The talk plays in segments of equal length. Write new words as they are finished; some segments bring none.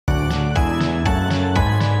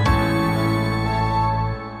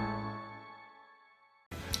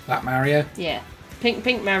That Mario? Yeah.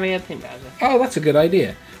 Pink Mario, pink Bowser. Oh, that's a good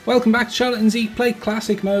idea. Welcome back to Charlotte and Zeke play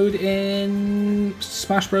Classic Mode in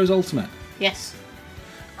Smash Bros. Ultimate. Yes.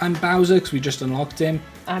 I'm Bowser because we just unlocked him.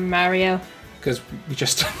 I'm Mario. Because we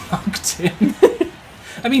just unlocked him.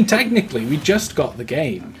 I mean, technically, we just got the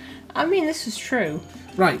game. I mean, this is true.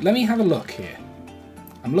 Right, let me have a look here.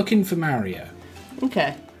 I'm looking for Mario.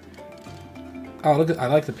 Okay. Oh, look! I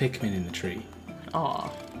like the Pikmin in the tree.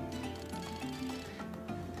 Aw.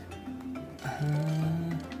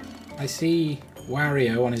 I see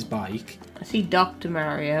Wario on his bike. I see Dr.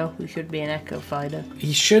 Mario, who should be an Echo Fighter.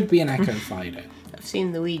 He should be an Echo Fighter. I've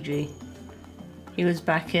seen Luigi. He was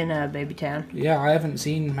back in Baby Town. Yeah, I haven't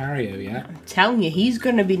seen Mario yet. I'm telling you, he's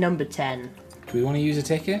going to be number 10. Do we want to use a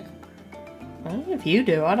ticket? Well, if you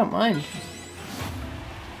do, I don't mind.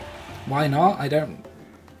 Why not? I don't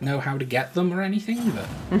know how to get them or anything, but...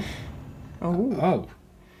 Oh.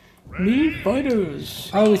 New fighters.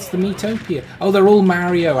 Oh, it's the Miitopia. Oh, they're all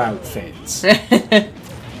Mario outfits.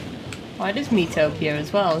 Why does Miitopia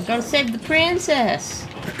as well? We've got to save the princess.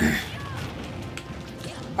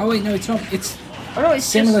 Oh wait, no, it's not. It's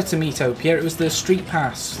similar to Miitopia. It was the Street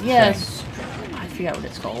Pass. Yes. I forget what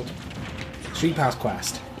it's called. Street Pass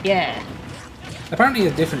quest. Yeah. Apparently,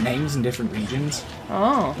 there are different names in different regions.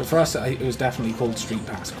 Oh. But for us, it was definitely called Street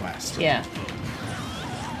Pass quest. Yeah.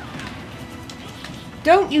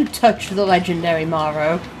 Don't you touch the legendary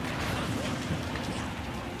Maro.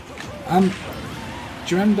 Do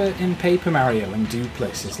you remember in Paper Mario when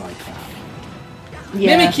Dupless is like that?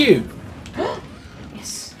 Yeah. Mimikyu!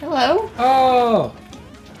 Yes. Hello? Oh!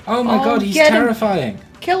 Oh my god, he's terrifying.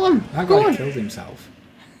 Kill him. That guy killed himself.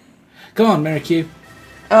 Come on, Mimikyu.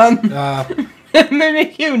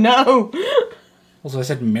 Mimikyu, no! Also, I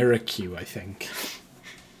said Mimikyu, I think.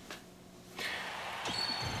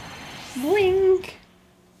 Blink.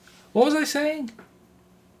 What was I saying?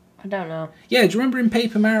 I don't know. Yeah, do you remember in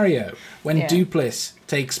Paper Mario when Yeah. Dupless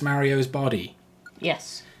takes Mario's body?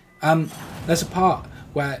 Yes. There's a part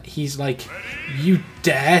where he's like, "You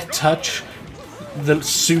dare touch the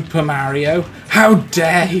Super Mario? How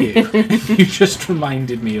dare you?" You just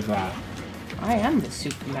reminded me of that. I am the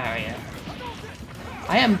Super Mario.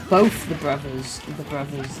 I am both the brothers. The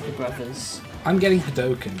brothers. I'm getting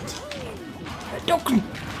Hadokened. Hadoken!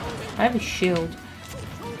 I have a shield.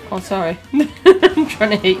 Oh, sorry. I'm trying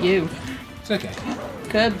to hit you. It's okay.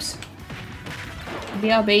 Curbs.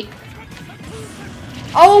 BRB.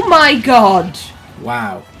 Oh my god!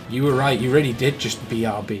 Wow, you were right. You really did just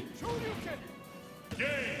BRB.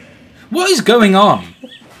 What is going on?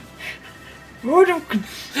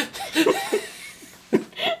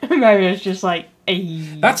 Mario's just like,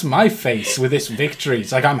 ayy. That's my face with this victory.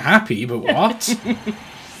 It's like, I'm happy, but what?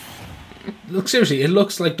 Look, seriously, it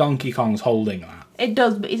looks like Donkey Kong's holding that. It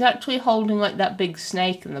does, but he's actually holding like that big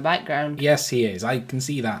snake in the background. Yes, he is. I can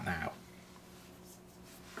see that now.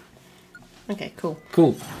 Okay, cool.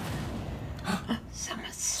 Cool.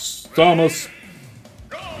 Samus. Samus.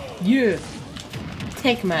 Yeah.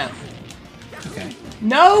 Take him out. Okay.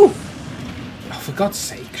 No! Oh, for God's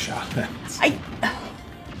sake, Charlotte. I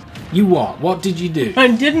You what? What did you do?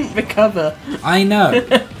 didn't recover. I know.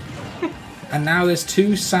 And now there's two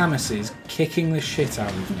Samuses kicking the shit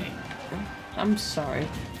out of me. I'm sorry.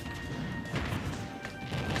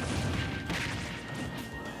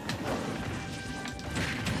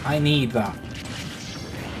 I need that.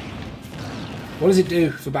 What does it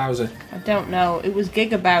do for Bowser? I don't know. It was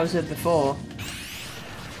Giga Bowser before.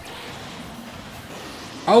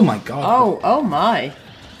 Oh my god. Oh my.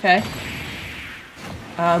 Okay.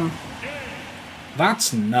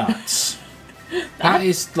 That's nuts. That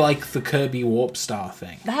is like the Kirby Warp Star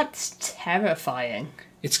thing. That's terrifying.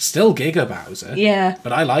 It's still Giga Bowser. Yeah.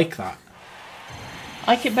 But I like that.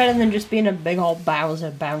 I like it better than just being a big old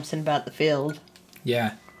Bowser bouncing about the field.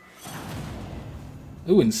 Yeah.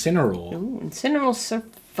 Ooh, Incineroar. Ooh, Incineroar's so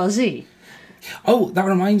fuzzy. Oh, that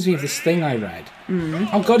reminds me of this thing I read.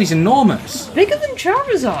 Oh god, he's enormous. Bigger than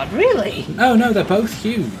Charizard, really? No, they're both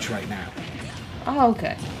huge right now. Oh,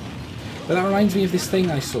 okay. But that reminds me of this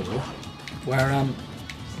thing I saw, where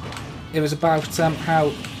it was about how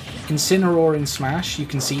Incineroar in Smash, you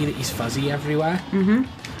can see that he's fuzzy everywhere. Mm-hmm.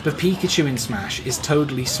 But Pikachu in Smash is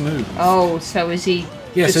totally smooth. Oh, so is he?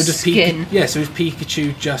 Yeah, just so does skin? So is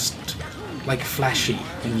Pikachu just like fleshy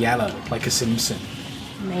and yellow, like a Simpson?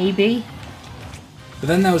 Maybe. But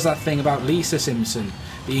then there was that thing about Lisa Simpson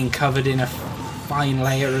being covered in a fine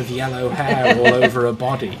layer of yellow hair all over her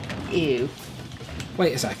body. Ew.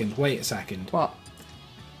 Wait a second. What?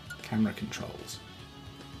 Camera controls.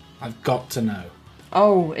 I've got to know.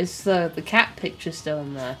 Oh, is the cat picture still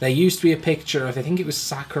in there? There used to be a picture of, I think it was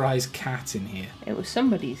Sakurai's cat in here. It was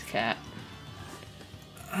somebody's cat.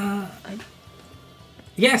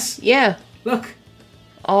 Yes! Yeah. Look!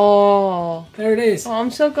 Oh. There it is. Oh,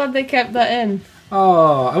 I'm so glad they kept that in.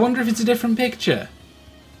 Oh, I wonder if it's a different picture.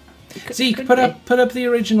 Zeke, put up the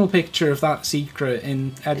original picture of that secret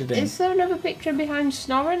in editing. Is there another picture behind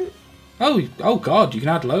Snoring? Oh God, you can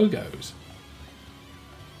add logos.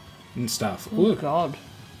 And stuff. Oh, Ooh. God.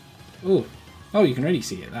 Ooh. Oh, you can really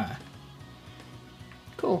see it there.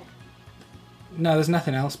 Cool. No, there's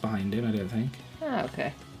nothing else behind him, I don't think. Ah,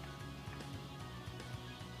 okay.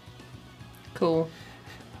 Cool.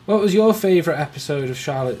 What was your favourite episode of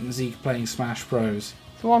Charlotte and Zeke playing Smash Bros?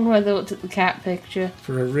 The one where they looked at the cat picture.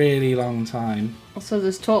 For a really long time. Also,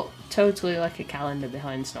 there's totally like a calendar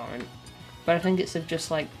behind Snoring. But I think it's of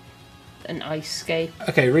just like an ice skate.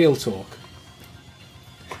 Okay, real talk.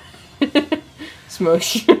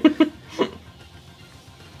 Smush.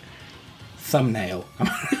 Thumbnail. Am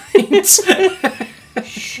I right?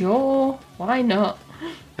 Sure, why not?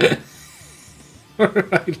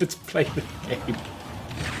 Alright, let's play the game.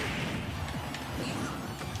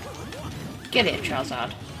 Get it,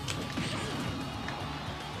 Charizard.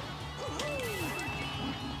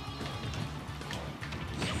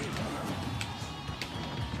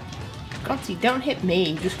 Godsy, don't hit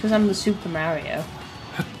me just because I'm the Super Mario.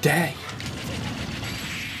 How dare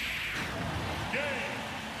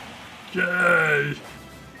you? Yay!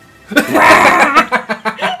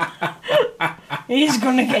 He's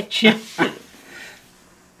gonna get you.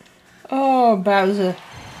 Oh, Bowser.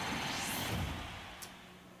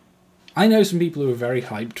 I know some people who are very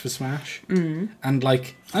hyped for Smash. And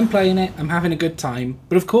like, I'm playing it, I'm having a good time,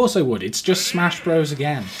 but of course I would. It's just Smash Bros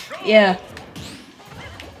again. Yeah.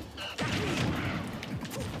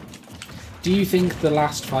 Do you think the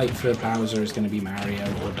last fight for Bowser is going to be Mario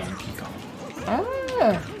or Donkey Kong?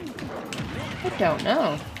 Ah. I don't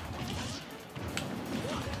know.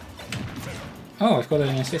 Oh, I've got an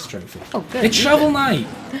assist trophy. Oh, good. It's Shovel Knight!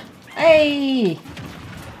 Hey!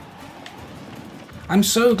 I'm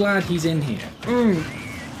so glad he's in here.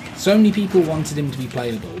 So many people wanted him to be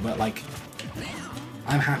playable, but like,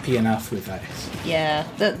 I'm happy enough with this. Yeah,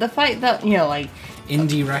 the fact that, you know, like...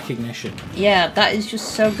 Indie recognition. Yeah, that is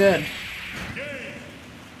just so good.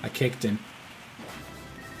 I kicked him.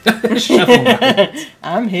 Shovel Knight.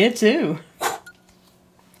 I'm here too.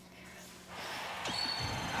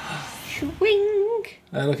 Swing!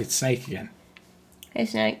 Look, it's Snake again. Hey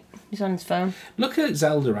Snake, he's on his phone. Look at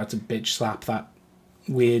Zelda had to bitch slap that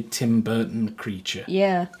weird Tim Burton creature.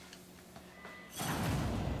 Yeah.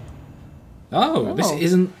 Oh, this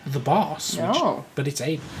isn't the boss. No. But it's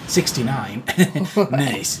a 69.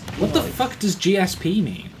 Nice. What the fuck does GSP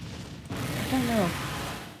mean? I don't know.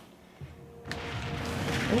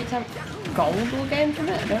 I think it's a gold will gain from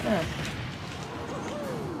it? I don't know.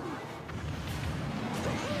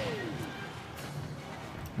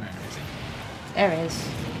 Where is he? There he is.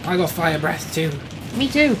 I got fire breath too. Me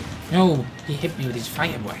too. No, he hit me with his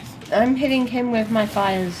fire breath. I'm hitting him with my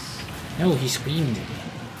fires. No, he screamed at me.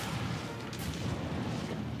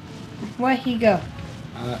 Where'd he go?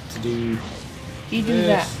 To do... You do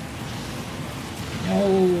this. that.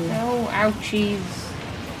 No. No, ouchies.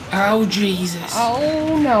 Oh, Jesus.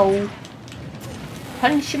 Oh no.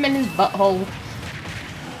 Punch him in his butthole.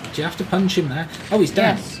 Do you have to punch him there? Oh, he's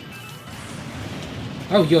down. Yes.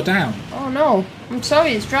 Oh, you're down. Oh no. I'm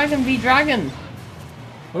sorry, it's Dragon v Dragon.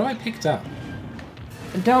 What have I picked up?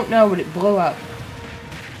 I don't know, but it blew up.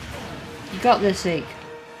 You got this, Zeke.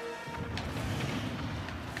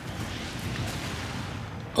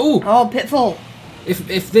 Oh! Oh, Pitfall.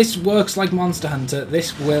 If this works like Monster Hunter,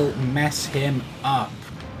 this will mess him up.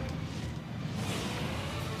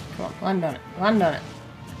 Come on, land on it. Land on it.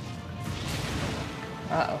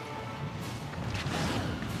 Uh-oh.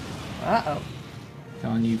 Uh-oh.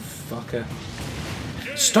 Come on, you fucker.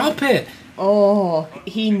 Stop it! Oh,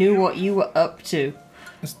 he knew what you were up to.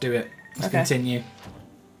 Let's do it. Let's Okay. continue.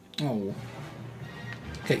 Oh.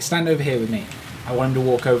 Okay, stand over here with me. I want him to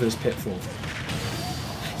walk over this pitfall.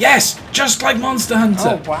 Yes! Just like Monster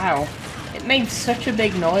Hunter! Oh, wow. It made such a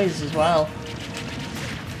big noise as well.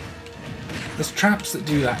 There's traps that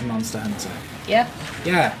do that in Monster Hunter. Yeah?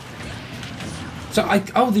 Yeah. So,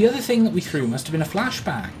 the other thing that we threw must have been a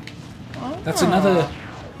flashbang. Oh. That's another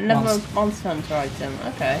Monster Hunter item.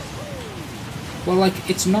 Okay. Well, like,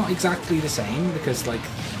 it's not exactly the same because, like,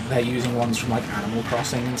 they're using ones from, like, Animal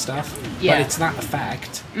Crossing and stuff. Yeah. But it's that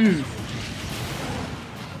effect.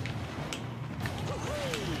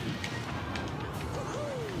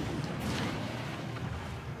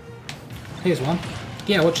 Here's one.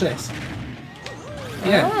 Yeah, watch this.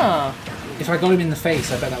 Yeah. Ah. If I got him in the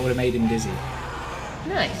face, I bet that would have made him dizzy.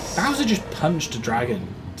 Nice. Bowser just punched a dragon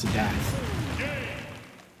to death.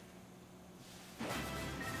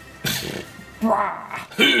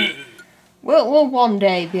 We'll one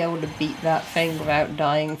day be able to beat that thing without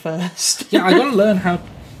dying first. Yeah, I gotta learn how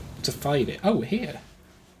to fight it. Oh, here.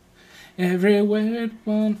 Every red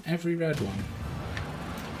one, every red one.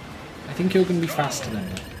 I think you're gonna be faster than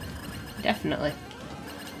me. Definitely.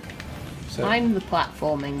 So, I'm the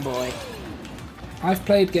platforming boy. I've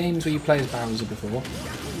played games where you play as Bowser before.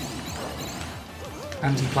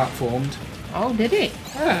 And he platformed. Oh, did he?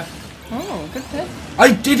 Yeah. Oh, good pick.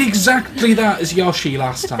 I did exactly that as Yoshi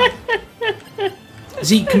last time.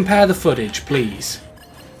 Zeke, compare the footage, please.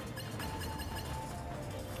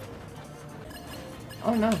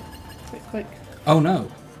 Oh no. Quick. Oh no.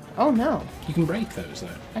 Oh no. You can break those though.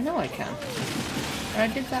 I know I can. I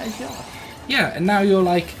did that as Yoshi. Yeah, and now you're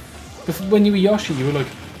like... When you were Yoshi, you were like,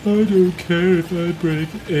 I don't care if I break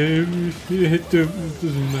everything, it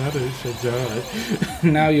doesn't matter, shut up.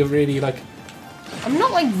 Now you're really like... I'm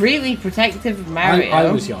not like really protective of Mario.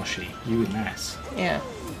 I was Yoshi, you were Ness. Yeah.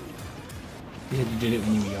 You said you did it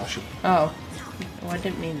when you were Yoshi. Oh. Oh, I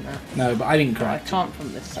didn't mean that. No, but I didn't Oh, I correct can't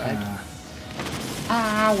from this side.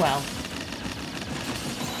 Well.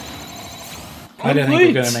 I don't think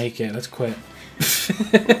we're going to make it, let's quit.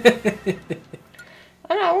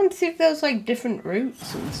 I don't know, I want to see if there's like different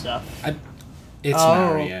routes and stuff. It's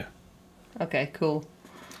Mario. Okay, cool.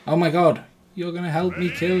 Oh my god, you're going to help me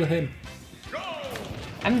kill him.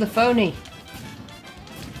 I'm the phony.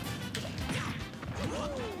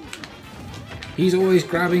 He's always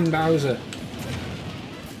grabbing Bowser.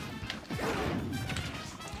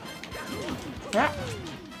 Rap.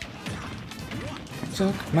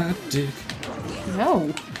 Suck my dick.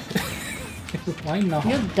 No. Why not?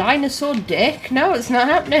 Your dinosaur dick? No, it's not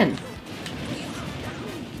happening.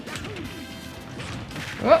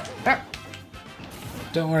 Oh, ah.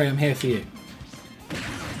 Don't worry, I'm here for you.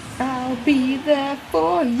 I'll be there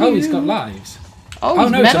for you. Oh, he's got lives. Oh, Oh,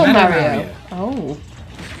 he's no, it's a Metal Metal Mario. Mario. Oh.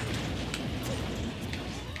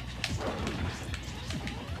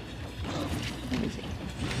 Where is he?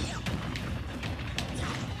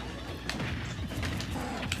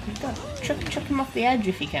 You've got chuck him off the edge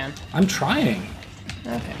if you can. I'm trying.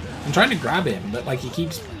 Okay. I'm trying to grab him, but like he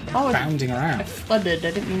keeps bounding I around. flooded.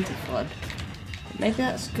 I didn't mean to flood. But maybe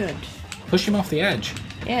that's good. Push him off the edge.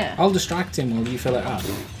 Yeah. I'll distract him while you fill it up.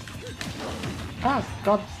 Oh,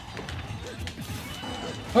 God.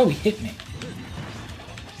 Oh, he hit me.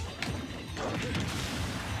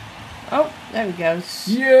 Oh, there he goes.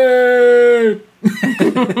 Yay!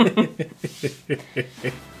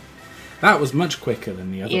 That was much quicker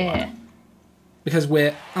than the other one. Because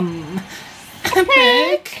we're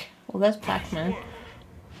Epic! Well, there's Pac-Man.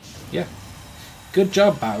 Yeah. Good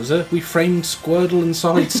job, Bowser. We framed Squirtle and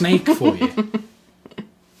Solid Snake for you.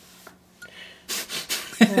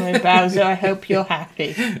 Oh, Bowser, I hope you're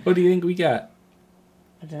happy. What do you think we get?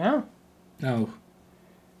 I don't know. No.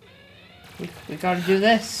 We gotta do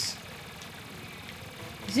this.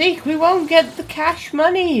 Zeke, we won't get the cash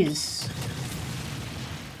monies.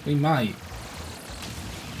 We might.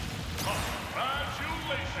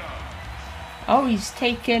 Oh, he's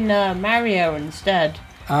taking Mario instead.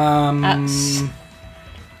 That's...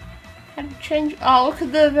 How to change? Oh, look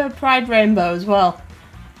at the Pride Rainbow as well.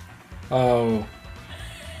 Oh.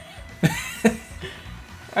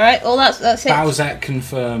 Alright, well that's it. Bowser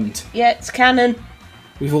confirmed. Yeah, it's canon.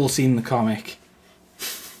 We've all seen the comic.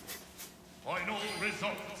 Final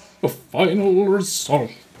results. The final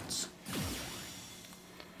results.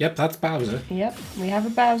 Yep, that's Bowser. Yep, we have a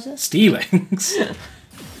Bowser. Stealings.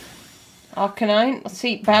 Arcanine. Let's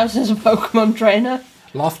see, Bowser's a Pokemon trainer.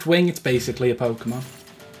 Loftwing, it's basically a Pokemon.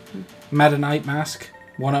 Meta Knight Mask,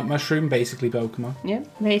 One-Up Mushroom, basically Pokemon. Yep,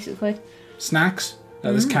 basically. Snacks,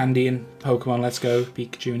 there's Candy and Pokemon Let's Go,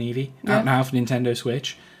 Pikachu and Eevee. Out now for Nintendo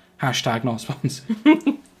Switch. Hashtag not sponsored.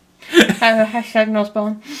 Hashtag not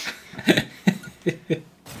spawn.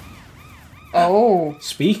 Oh.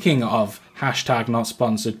 Speaking of hashtag not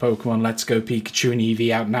sponsored Pokemon Let's Go, Pikachu and Eevee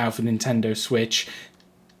out now for Nintendo Switch.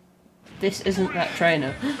 This isn't that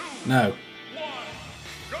trainer. No.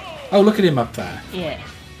 Oh, look at him up there. Yeah.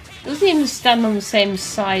 Doesn't even stand on the same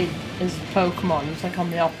side as the Pokemon. It's like on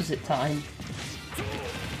the opposite time.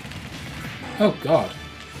 Oh, God.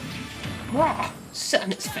 Rah! Sit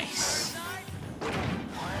on its face.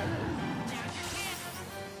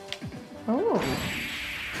 Oh.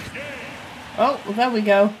 Oh, well, there we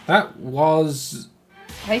go. That was...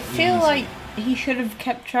 I feel like he should have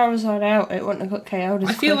kept Charizard out. It wouldn't have got KO'd as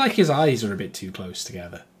I feel quick. like his eyes are a bit too close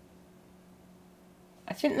together.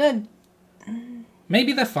 I think they're...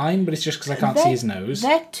 Maybe they're fine, but it's just because I can't see his nose.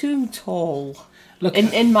 They're too tall. Look,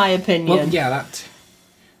 in my opinion. Well, yeah, that...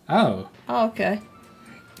 Oh. Oh, okay.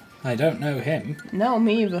 I don't know him. No,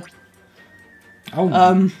 me either.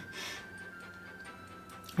 Oh.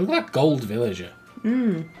 Look at that gold villager.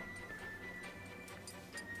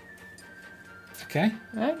 Okay.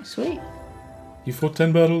 Right, sweet. You fought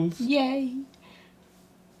 10 battles. Yay.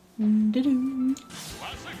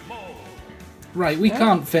 Right, we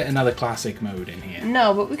can't fit another classic mode in here.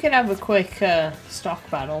 No, but we could have a quick stock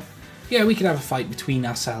battle. Yeah, we could have a fight between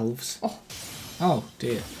ourselves. Oh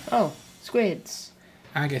dear. Oh, squids.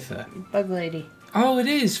 Agatha. Bug lady. Oh, it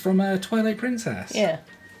is from Twilight Princess. Yeah.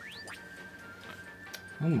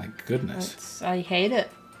 Oh my goodness. I hate it.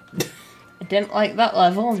 I didn't like that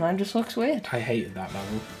level, and that just looks weird. I hated that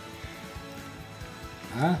level.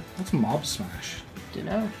 Ah, what's Mob Smash?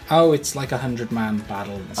 Dunno. Oh, it's like 100-man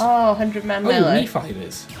battles. Oh, 100-man Oh, melee. Mii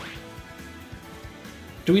fighters.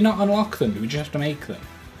 Do we not unlock them? Do we just have to make them?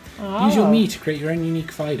 Oh. Use your Mii to create your own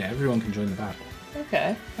unique fighter. Everyone can join the battle.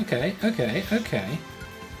 Okay. Okay.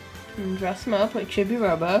 And dress them up like Chibi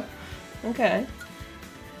Robo. Okay.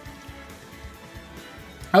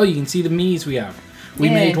 Oh, you can see the Miis we have. We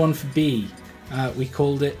made one for B. We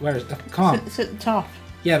called it... Where is it? Come on. It's at the top.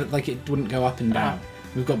 Yeah, but like it wouldn't go up and down.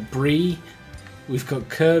 We've got Bree. We've got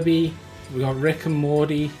Kirby. We've got Rick and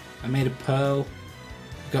Morty. I made a Pearl.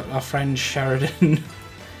 We've got our friend Sheridan.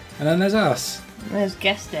 And then there's us. There's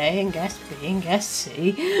guest A and guest B and guest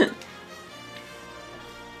C.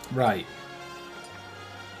 Right.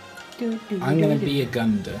 I'm going to be a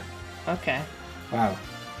Gunda. Okay. Wow.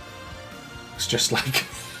 It's just like...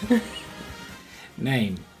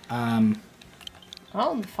 Name.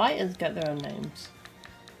 Oh, the fighters get their own names.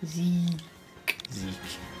 Zeke.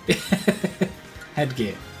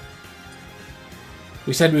 Headgear.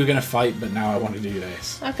 We said we were going to fight, but now I want to do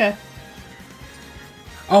this. Okay.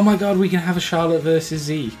 Oh my god, we can have a Charlotte versus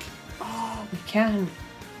Zeke. Oh, we can.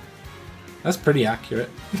 That's pretty accurate.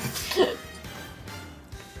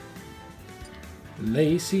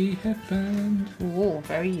 Lacy headband. Ooh,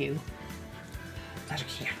 very you.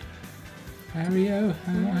 Mario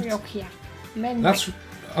hat. That's...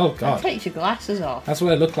 Oh god. Take your glasses off. That's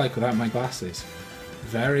what I look like without my glasses.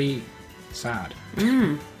 Very sad.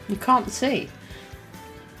 You can't see.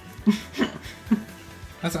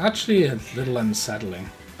 That's actually a little unsettling.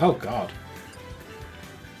 Oh god.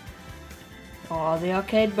 Oh, the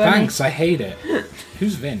arcade bunny. Thanks, I hate it.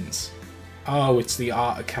 Who's Vince? Oh, it's the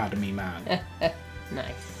Art Academy man.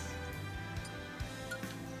 Nice.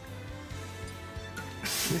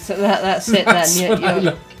 So that's it That's then. what I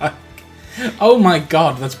look like. Oh my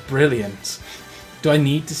god, that's brilliant. Do I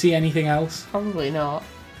need to see anything else? Probably not.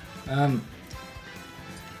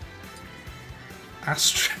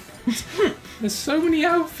 Astronaut. There's so many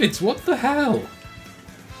outfits. What the hell?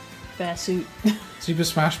 Bear suit. Super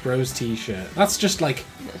Smash Bros. T-shirt. That's just like...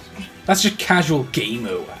 That's just casual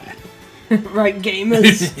gamer wear. Right,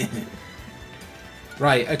 gamers.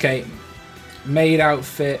 Right, okay. Maid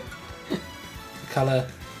outfit. Colour.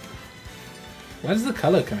 Where does the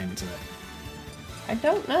colour come into it? I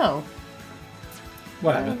don't know.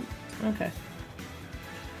 Whatever. Okay.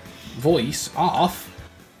 Voice off.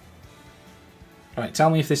 Right, tell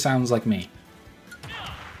me if this sounds like me.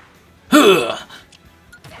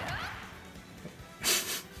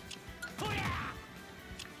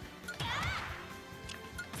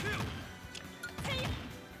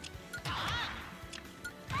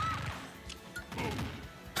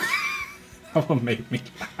 That one made me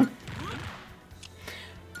laugh.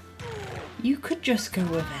 You could just go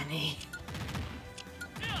with any.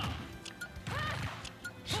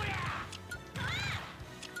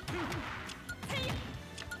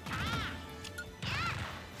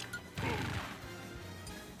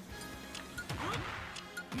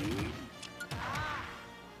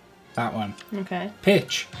 That one. Okay.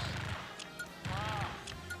 Pitch.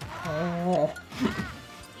 Oh.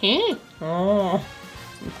 Oh.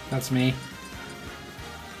 That's me.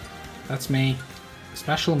 That's me.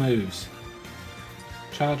 Special moves.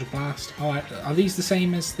 Charge blast. Oh, are these the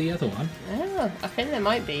same as the other one? Yeah, I think they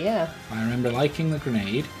might be, yeah. I remember liking the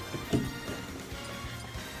grenade.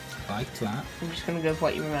 Liked that. I'm just gonna go with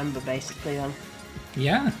what you remember, basically, then.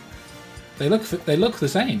 Yeah. They look the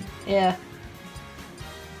same. Yeah.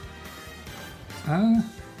 The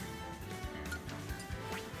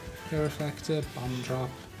reflector, bomb drop.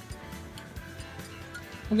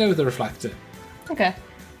 We'll go with the reflector. Okay.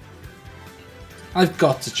 I've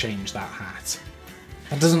got to change that hat.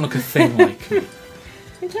 That doesn't look a thing like me.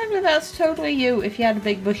 Exactly, that's totally you if you had a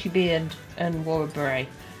big bushy beard and wore a beret.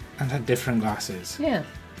 And had different glasses. Yeah.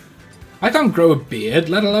 I can't grow a beard,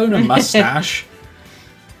 let alone a mustache.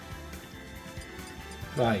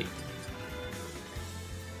 Right.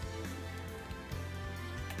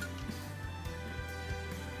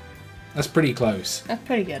 That's pretty close. That's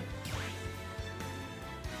pretty good.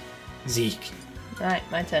 Zeke. Right,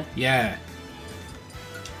 my turn. Yeah.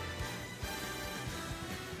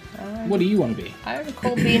 What do you want to be? I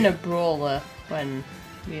recall being a brawler when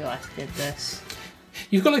we last did this.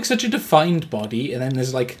 You've got like such a defined body, and then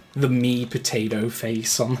there's like the me potato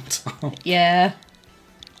face on the top. Yeah.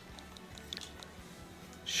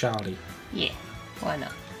 Charlie. Yeah. Why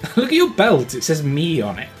not? Look at your belt. It says me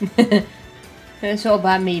on it. It's all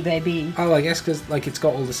about me, baby. Oh, I guess because like it's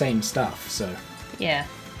got all the same stuff. So. Yeah.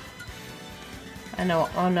 I know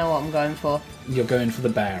what I'm going for. You're going for the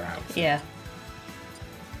bear outfit. Yeah.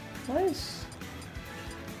 What is...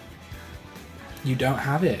 You don't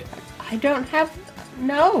have it. I don't have...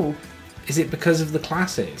 No. Is it because of the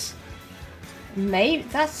classes? Maybe...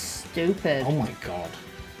 That's stupid. Oh my god.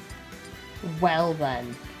 Well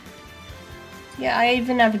then. Yeah, I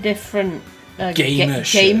even have a different... Gamer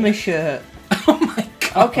shirt. Oh my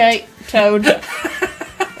god. Okay, Toad.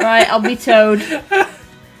 Right, I'll be Toad.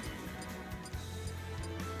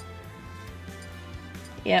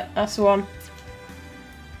 Yep, that's the one.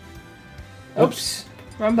 Oops.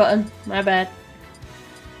 Wrong button. My bad.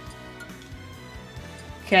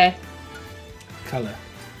 Okay. Colour.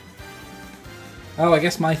 Oh, I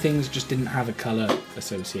guess my things just didn't have a colour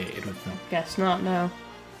associated with them. Guess not, no.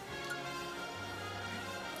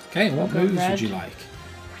 Okay, what moves would you like?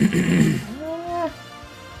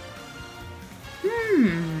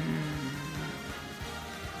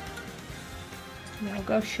 I'll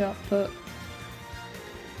go shot put.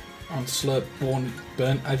 On slurp,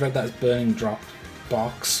 burn. I've read that as burning drop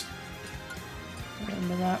box.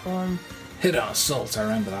 Remember that one. Hit on assault. I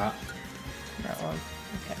remember that. That one.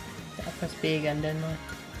 Okay. I pressed B again, didn't I?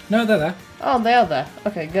 No, they're there. Oh, they are there.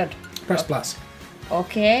 Okay, good. Press plus.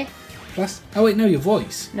 Okay. Plus. Oh wait, no, your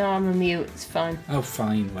voice. No, I'm a mute. It's fine. Oh,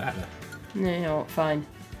 fine, whatever. No, you know what? Fine.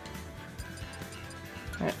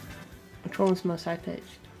 Right. Which one's most high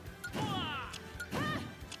pitched?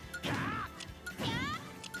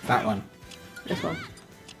 That one. This one.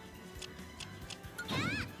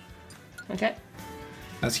 Okay.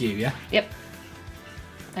 That's you, yeah? Yep.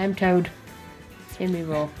 I'm Toad. Hear me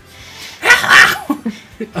roar. Oh,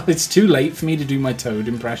 it's too late for me to do my Toad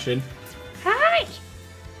impression. Hi!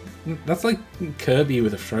 That's like Kirby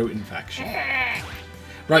with a throat infection.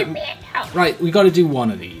 Right, we got to do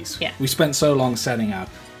one of these. Yeah. We spent so long setting up.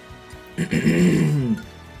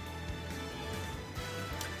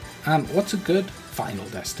 What's a good final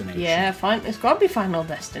destination? Yeah, fine. It's got to be Final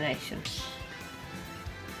Destination.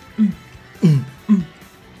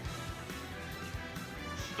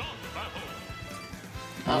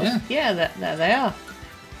 Oh, yeah, there they are.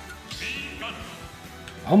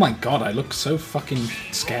 Oh my god, I look so fucking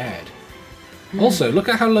scared. Also, look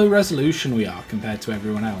at how low resolution we are compared to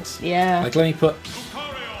everyone else. Yeah. Like, let me put...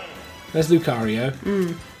 There's Lucario.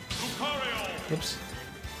 Oops.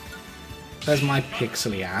 There's my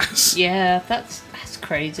pixely ass. Yeah, that's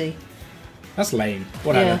crazy. That's lame.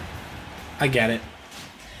 Whatever. Yeah. I get it.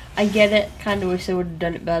 I get it. Kind of wish they would have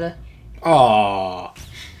done it better. Aww.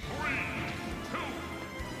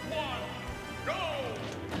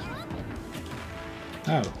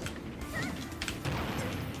 Oh.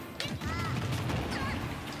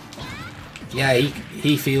 Yeah,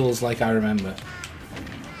 he feels like I remember.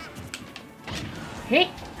 Hey.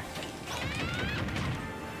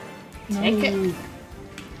 Take it.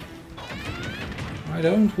 I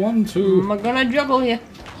don't want to. I'm gonna juggle you.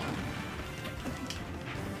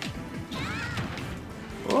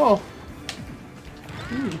 Oh.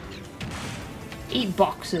 Eat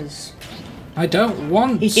boxes. I don't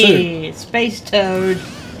want to. Space Toad.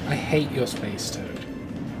 I hate your Space Toad.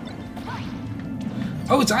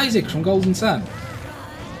 Oh, it's Isaac from Golden Sun.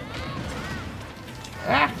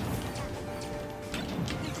 Ah.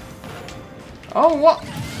 Oh, what?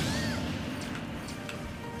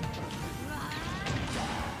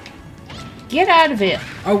 Get out of here.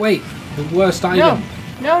 Oh, wait. The worst item.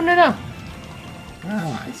 No.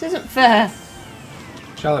 Ah. This isn't fair.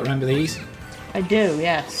 Charlotte, remember these? I do,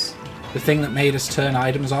 yes. The thing that made us turn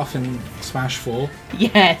items off in Smash 4?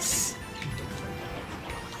 Yes.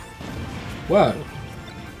 Whoa.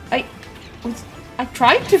 I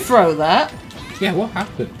tried to throw that. Yeah, what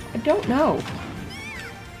happened? I don't know.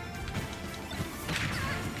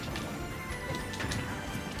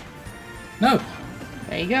 No.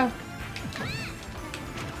 There you go.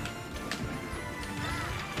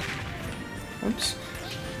 Oops.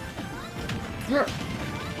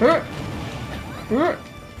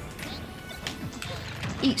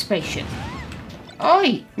 Eat spaceship.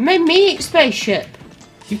 Oi! Made me eat spaceship.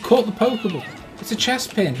 You caught the Pokeball. It's a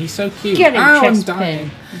chest pin. He's so cute. Get him, Ow, chest I'm dying.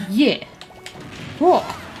 pin. Yeah. What?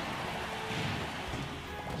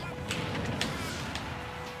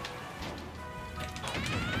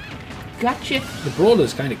 Gotcha. The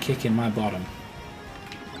Brawler's kind of kicking my bottom.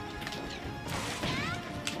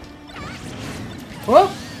 Whoa.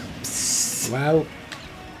 Well,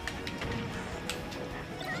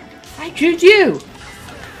 I drew you.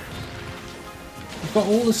 I've got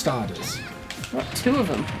all the starters. Got 2 of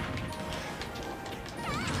them.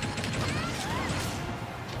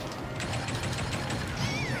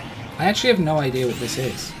 I actually have no idea what this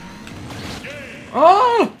is.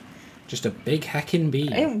 Oh! Just a big heckin' bee.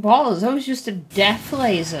 It was. That was just a death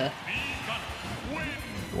laser.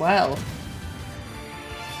 Well.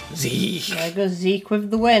 Zeke. There goes Zeke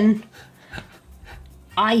with the win.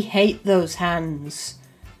 I hate those hands.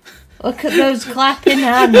 Look at those clapping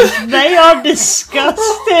hands. They are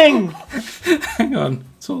disgusting. Hang on.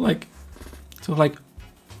 It's all like...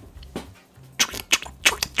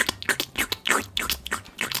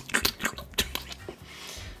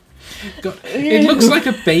 God, it looks like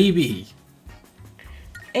a baby.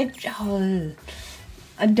 Oh,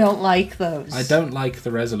 I don't like those. I don't like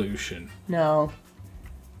the resolution. No.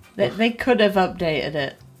 They could have updated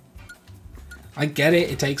it. I get it.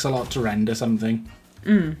 It takes a lot to render something.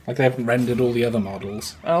 Like they haven't rendered all the other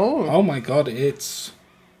models. Oh. Oh my god, it's...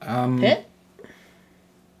 Pit?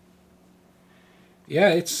 Yeah,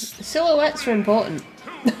 it's... Silhouettes are important.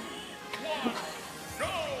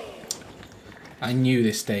 I knew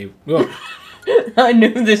this day... Whoa. I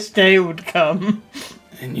knew this day would come.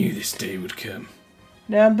 I knew this day would come.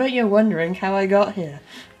 Now I bet you're wondering how I got here.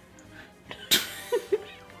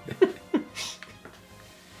 Do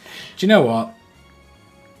you know what?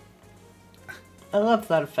 I love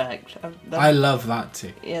that effect. I love that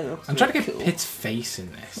too. Yeah, that looks I'm trying to really get cool. Pitt's face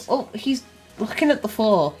in this. Oh, he's looking at the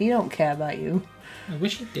floor. He don't care about you. I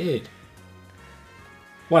wish he did.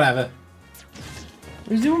 Whatever.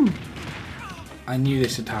 Resume. I knew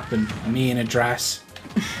this would happen. Me in a dress,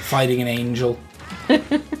 fighting an angel.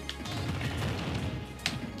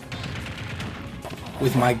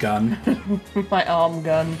 With my gun. My arm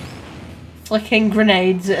gun. Flicking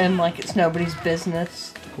grenades at him like it's nobody's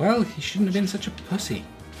business. Well, he shouldn't have been such a pussy.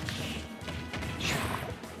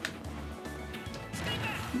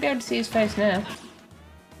 You'll be able to see his face now.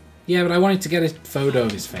 Yeah, but I wanted to get a photo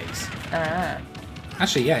of his face. Ah.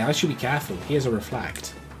 Actually, yeah, I should be careful. He has a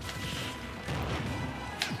reflect.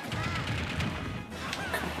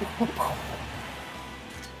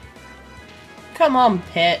 Come on,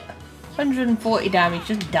 Pit. 140 damage,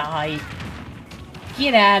 just die.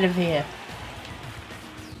 Get out of here.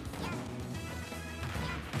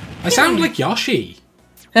 I sound like Yoshi.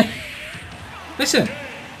 Listen.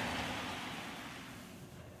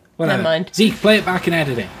 Whatever. Never mind. Zeke, play it back in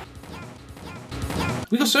editing.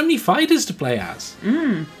 We got so many fighters to play as.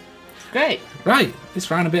 Great. Right,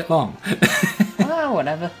 this ran a bit long. Oh,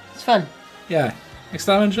 whatever. It's fun. Yeah. Next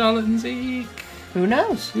time on Charlotte and Zeke. Who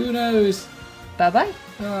knows? Who knows? Bye-bye.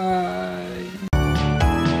 Bye.